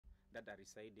that are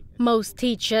residing. Most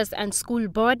teachers and school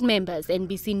board members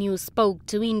NBC News spoke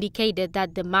to indicated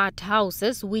that the mud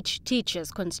houses which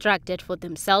teachers constructed for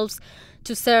themselves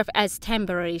to serve as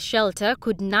temporary shelter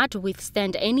could not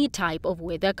withstand any type of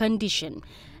weather condition.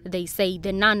 They say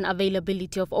the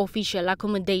non-availability of official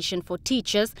accommodation for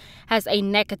teachers has a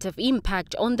negative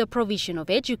impact on the provision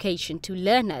of education to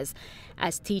learners,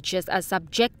 as teachers are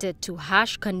subjected to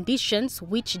harsh conditions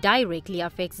which directly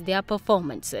affects their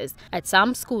performances. At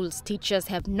some schools, teachers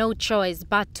have no choice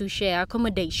but to share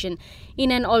accommodation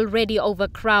in an already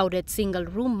overcrowded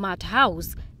single-room mud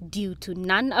house due to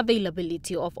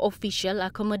non-availability of official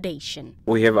accommodation.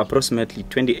 We have approximately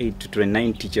 28 to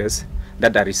 29 teachers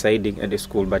that are residing at the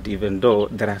school, but even though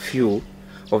there are few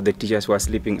of the teachers who are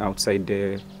sleeping outside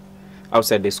the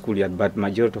schoolyard, but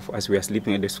majority of us we are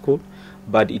sleeping at the school.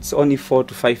 But it's only 4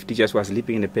 to 5 teachers who are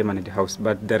sleeping in the permanent house,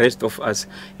 but the rest of us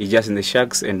is just in the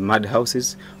shacks and mud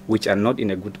houses which are not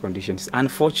in a good conditions.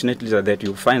 Unfortunately, that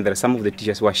you find that some of the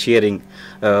teachers who are sharing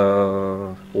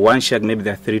one shack, maybe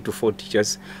there are 3 to 4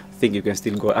 teachers. I think you can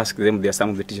still go ask them. There are some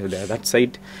of the teachers there that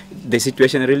side. The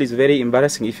situation really is very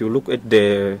embarrassing. If you look at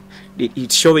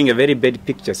it's showing a very bad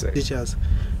picture. Teachers,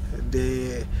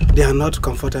 they are not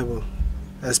comfortable,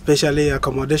 especially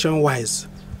accommodation-wise.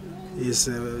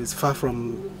 Is far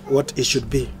from what it should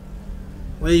be.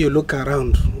 When you look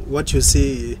around, what you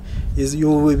see is you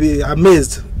will be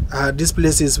amazed at these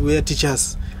places where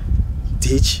teachers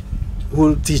teach,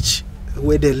 who teach,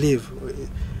 where they live.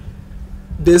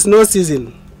 There's no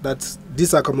season that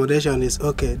this accommodation is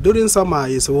okay. During summer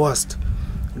is worst.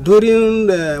 During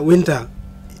winter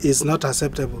is not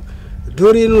acceptable.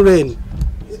 During rain,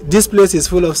 this place is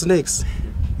full of snakes.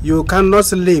 You cannot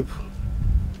sleep.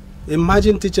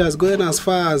 Imagine teachers going as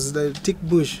far as the thick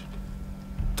bush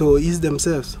to ease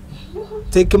themselves,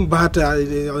 taking bath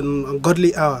on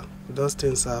ungodly hour. Those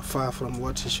things are far from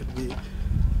what it should be.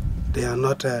 They are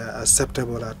not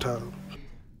acceptable at all.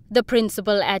 The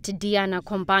principal at Diana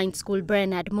Combined School,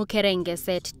 Bernard Mukerenge,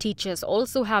 said teachers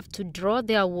also have to draw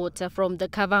their water from the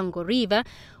Kavango River,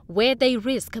 where they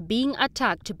risk being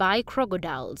attacked by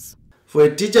crocodiles. For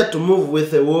a teacher to move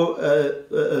with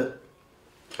a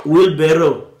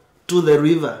wheelbarrow to the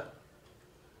river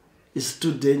is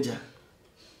too dangerous.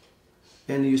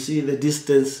 And you see the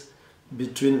distance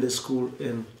between the school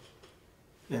and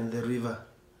the river.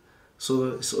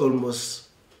 So it's almost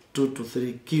 2 to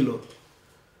 3 kilos.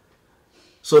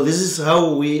 So this is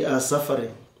how we are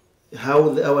suffering,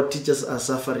 how our teachers are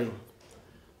suffering.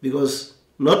 Because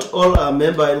not all are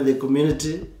members in the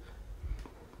community.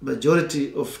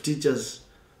 Majority of teachers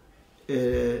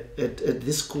at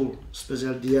this school,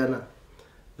 especially Diana,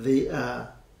 they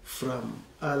are from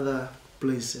other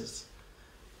places.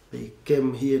 They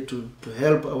came here to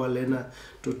help our learner,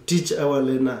 to teach our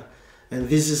learner. And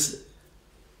this is,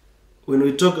 when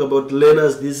we talk about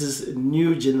learners, this is a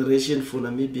new generation for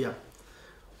Namibia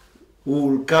who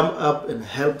will come up and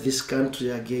help this country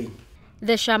again.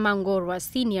 The Shamangorwa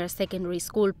Senior Secondary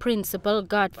School principal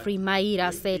Godfrey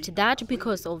Maira said that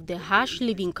because of the harsh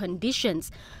living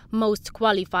conditions, most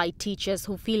qualified teachers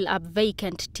who fill up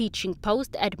vacant teaching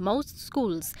posts at most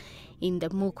schools in the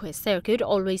Mukwe circuit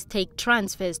always take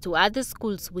transfers to other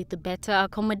schools with better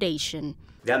accommodation.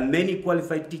 There are many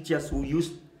qualified teachers who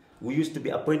used to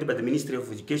be appointed by the Ministry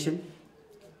of Education.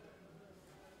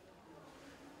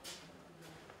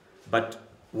 But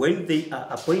when they are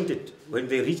appointed, when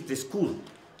they reach the school,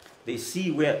 they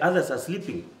see where others are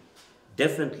sleeping.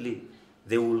 Definitely,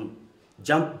 they will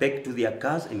jump back to their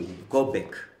cars and go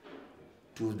back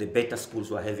to the better schools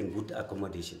who are having good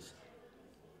accommodations.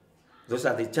 Those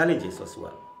are the challenges as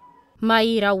well.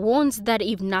 Maira warns that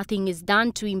if nothing is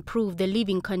done to improve the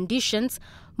living conditions,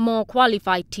 more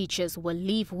qualified teachers will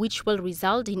leave, which will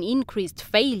result in increased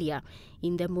failure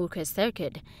in the Mukwe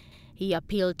circuit. He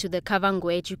appealed to the Kavango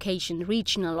Education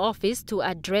Regional Office to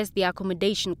address the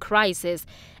accommodation crisis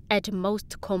at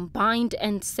most combined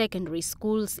and secondary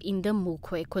schools in the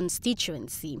Mukwe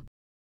constituency.